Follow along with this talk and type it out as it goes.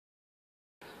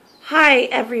Hi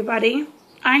everybody,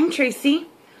 I'm Tracy.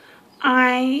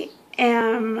 I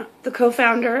am the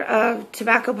co-founder of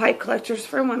Tobacco Pipe Collectors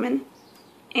for Women,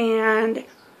 and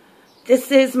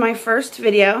this is my first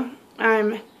video.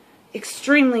 I'm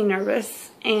extremely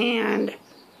nervous and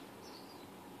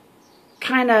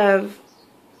kind of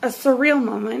a surreal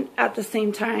moment at the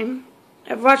same time.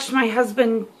 I've watched my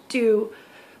husband do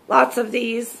lots of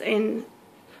these and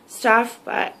stuff,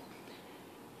 but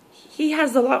he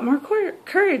has a lot more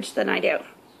courage than I do.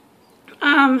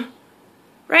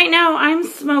 Right now I'm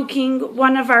smoking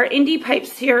one of our indie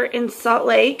pipes here in Salt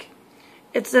Lake.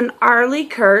 It's an Arley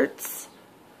Kurtz.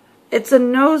 It's a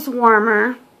nose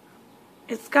warmer.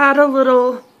 It's got a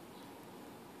little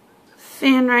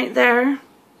fin right there,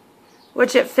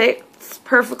 which it fits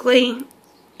perfectly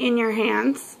in your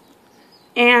hands.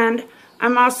 And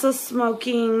I'm also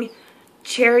smoking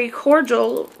Cherry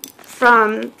Cordial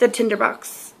from the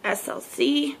Tinderbox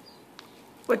SLC,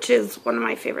 which is one of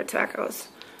my favorite tobaccos.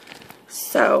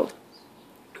 So,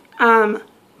 I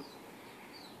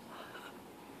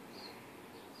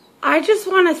just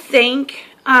want to thank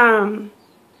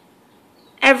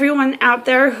everyone out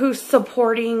there who's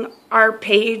supporting our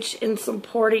page and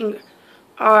supporting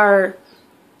our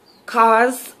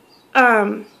cause.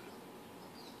 I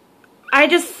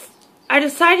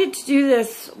decided to do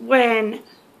this when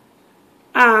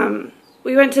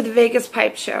we went to the Vegas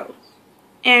Pipe Show,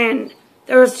 and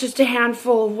there was just a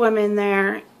handful of women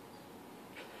there,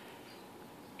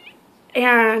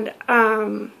 and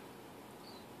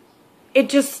it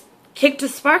just kicked a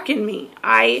spark in me.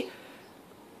 I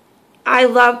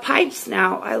love pipes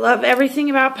now. I love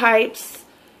everything about pipes,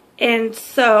 and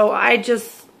so I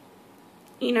just,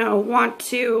 want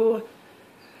to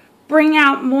bring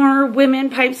out more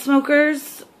women pipe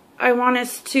smokers. I want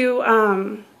us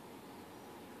to,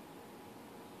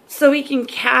 so we can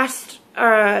cast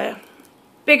a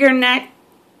bigger net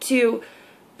to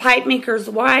pipe makers'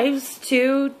 wives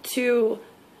too, to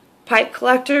pipe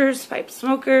collectors, pipe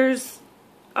smokers,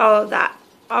 all of that.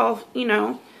 But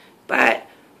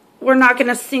we're not going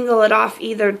to single it off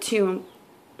either to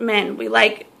men. We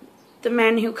like the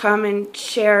men who come and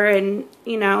share and,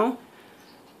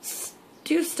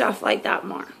 do stuff like that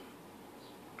more.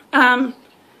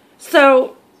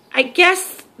 So I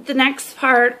guess the next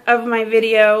part of my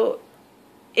video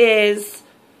is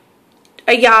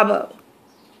a YABO.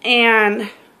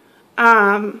 And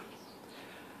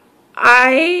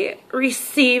I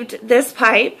received this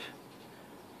pipe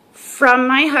from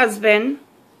my husband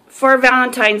for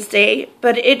Valentine's Day,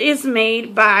 but it is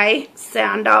made by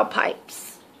Sandal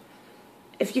Pipes.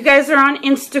 If you guys are on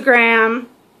Instagram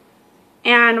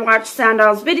and watch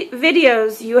Sandal's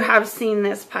videos, you have seen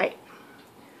this pipe.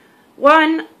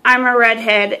 One, I'm a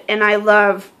redhead and I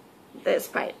love this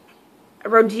pipe.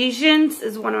 Rhodesians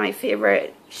is one of my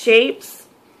favorite shapes.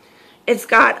 It's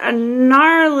got a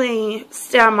gnarly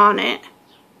stem on it,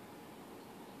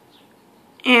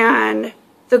 and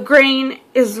the grain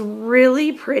is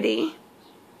really pretty,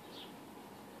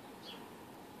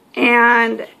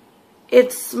 and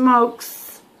it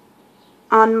smokes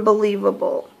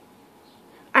unbelievable.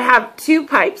 I have two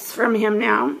pipes from him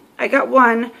now. I got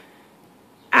one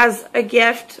as a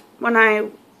gift when I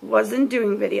wasn't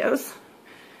doing videos.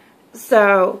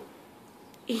 So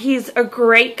he's a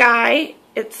great guy.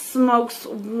 It smokes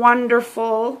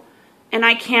wonderful, and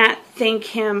I can't thank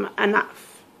him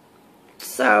enough.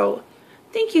 So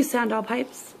thank you, Sandal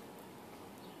Pipes.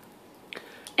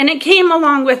 And it came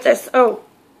along with this, oh,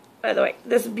 by the way,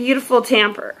 this beautiful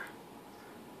tamper.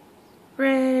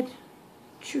 Red,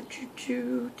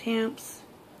 choo-choo-choo tamps.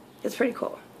 It's pretty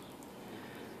cool.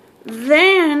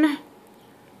 Then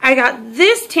I got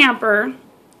this tamper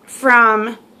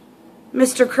from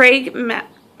Mr. Craig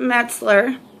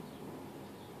Metzler.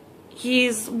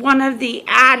 He's one of the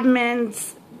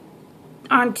admins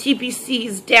on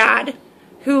TPC's dad,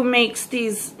 who makes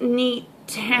these neat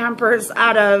tampers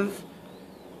out of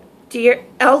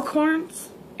elk horns?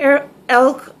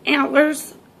 Elk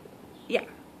antlers? Yeah,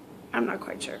 I'm not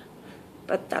quite sure,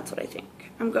 but that's what I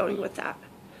think. I'm going with that.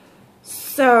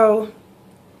 So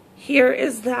here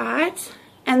is that.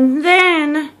 And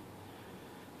then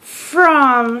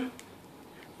from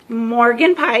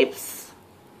Morgan Pipes,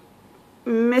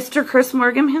 Mr. Chris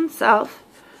Morgan himself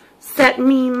sent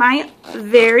me my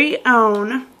very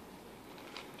own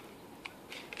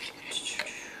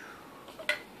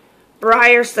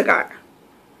Briar cigar.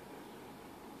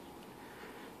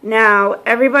 Now,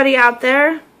 everybody out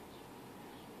there,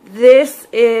 this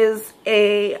is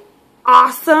a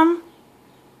awesome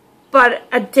but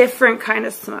a different kind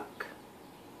of smoke.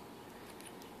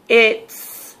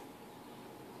 It's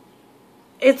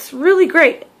really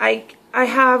great.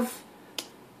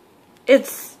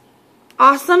 it's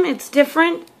awesome. It's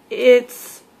different.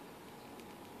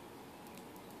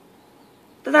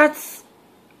 That's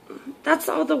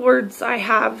all the words I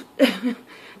have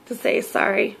to say.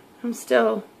 Sorry.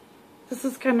 This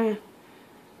is kind of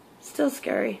still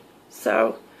scary.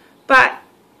 So, but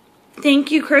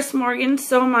thank you, Chris Morgan,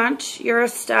 so much. You're a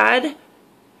stud.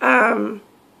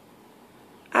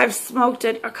 I've smoked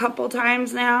it a couple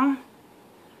times now,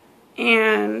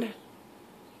 and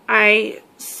I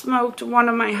smoked one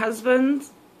of my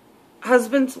husband's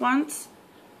once,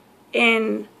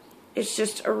 and it's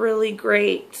just a really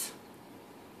great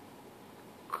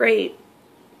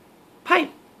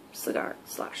pipe, cigar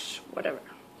 / whatever.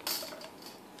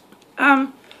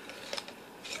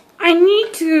 I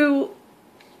need to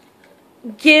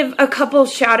give a couple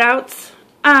shout outs.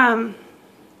 One,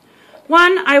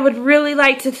 I would really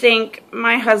like to thank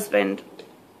my husband,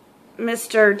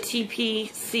 Mr.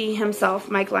 TPC himself,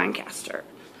 Mike Lancaster.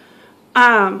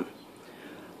 I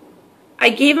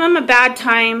gave him a bad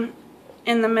time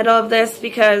in the middle of this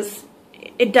because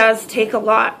it does take a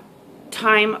lot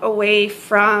time away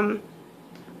from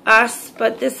us,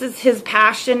 but this is his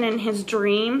passion and his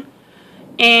dream.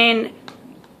 And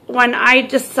when I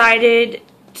decided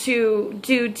to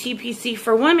do TPC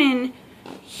for women,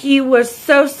 he was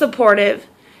so supportive.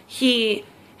 He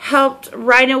helped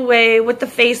right away with the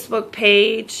Facebook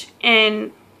page,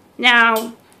 and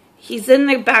now he's in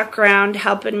the background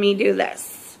helping me do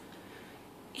this.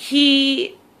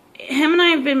 Him and I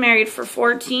have been married for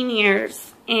 14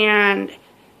 years, and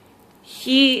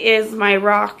he is my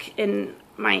rock and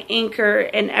my anchor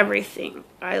and everything.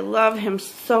 I love him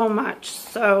so much.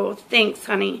 So thanks,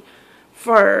 honey,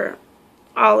 for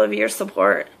all of your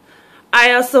support.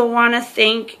 I also want to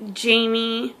thank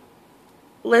Jamie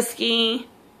Liskey,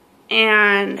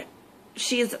 and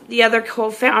she's the other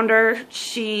co-founder.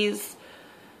 She's,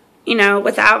 you know,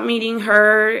 without meeting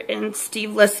her and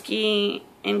Steve Liskey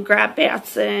and Grab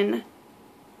Batson,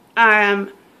 I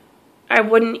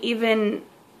wouldn't even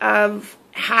have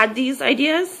had these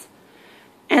ideas.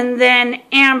 And then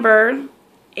Amber,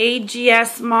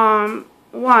 AGS Mom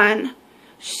 1,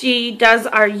 she does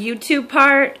our YouTube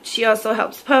part. She also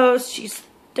helps post. She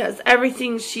does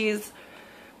everything. She's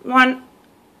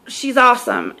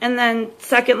awesome. And then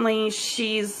secondly,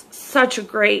 she's such a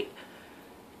great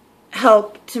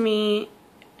help to me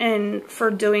and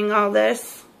for doing all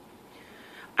this.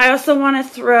 I also want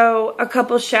to throw a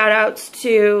couple shout outs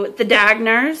to the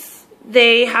Dagners.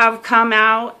 They have come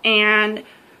out and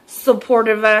support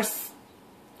us.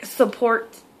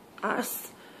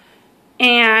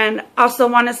 And also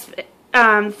want to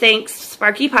thank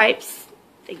Sparky Pipes.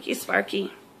 Thank you,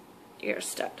 Sparky. You're a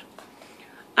stud.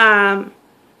 And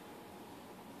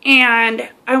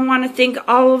I want to thank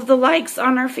all of the likes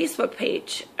on our Facebook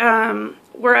page.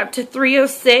 We're up to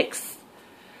 306.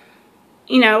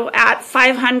 You know, at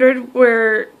 500,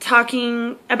 we're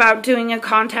talking about doing a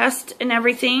contest and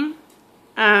everything.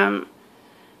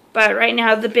 But right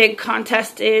now, the big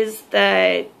contest is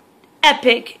the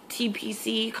epic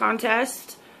TPC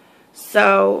contest.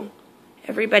 So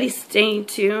everybody stay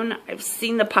tuned. I've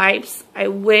seen the pipes. I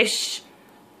wish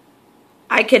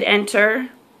I could enter,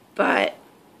 but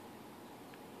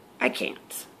I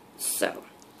can't. So,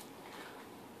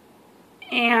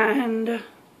 and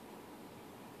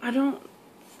I don't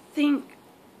think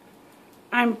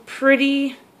I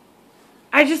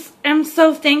just am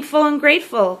so thankful and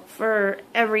grateful for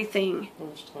everything. How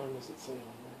much time does it say on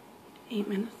there? 8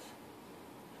 minutes.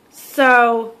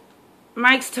 So,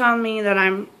 Mike's telling me that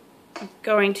I'm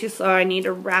going too slow. I need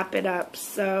to wrap it up.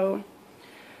 So,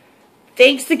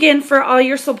 thanks again for all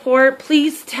your support.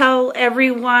 Please tell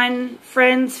everyone,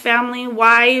 friends, family,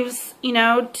 wives, you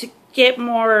know, to get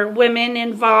more women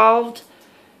involved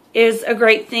is a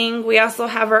great thing. We also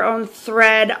have our own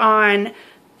thread on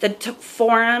the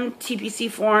forum, TPC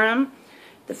forum,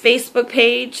 the Facebook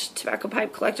page, Tobacco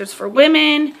Pipe Collectors for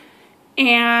Women,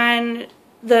 and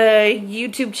the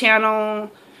YouTube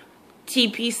channel,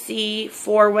 TPC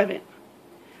for Women.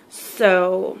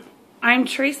 So, I'm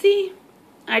Tracy.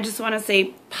 I just want to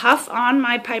say puff on,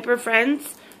 my Piper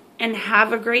friends, and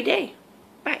have a great day.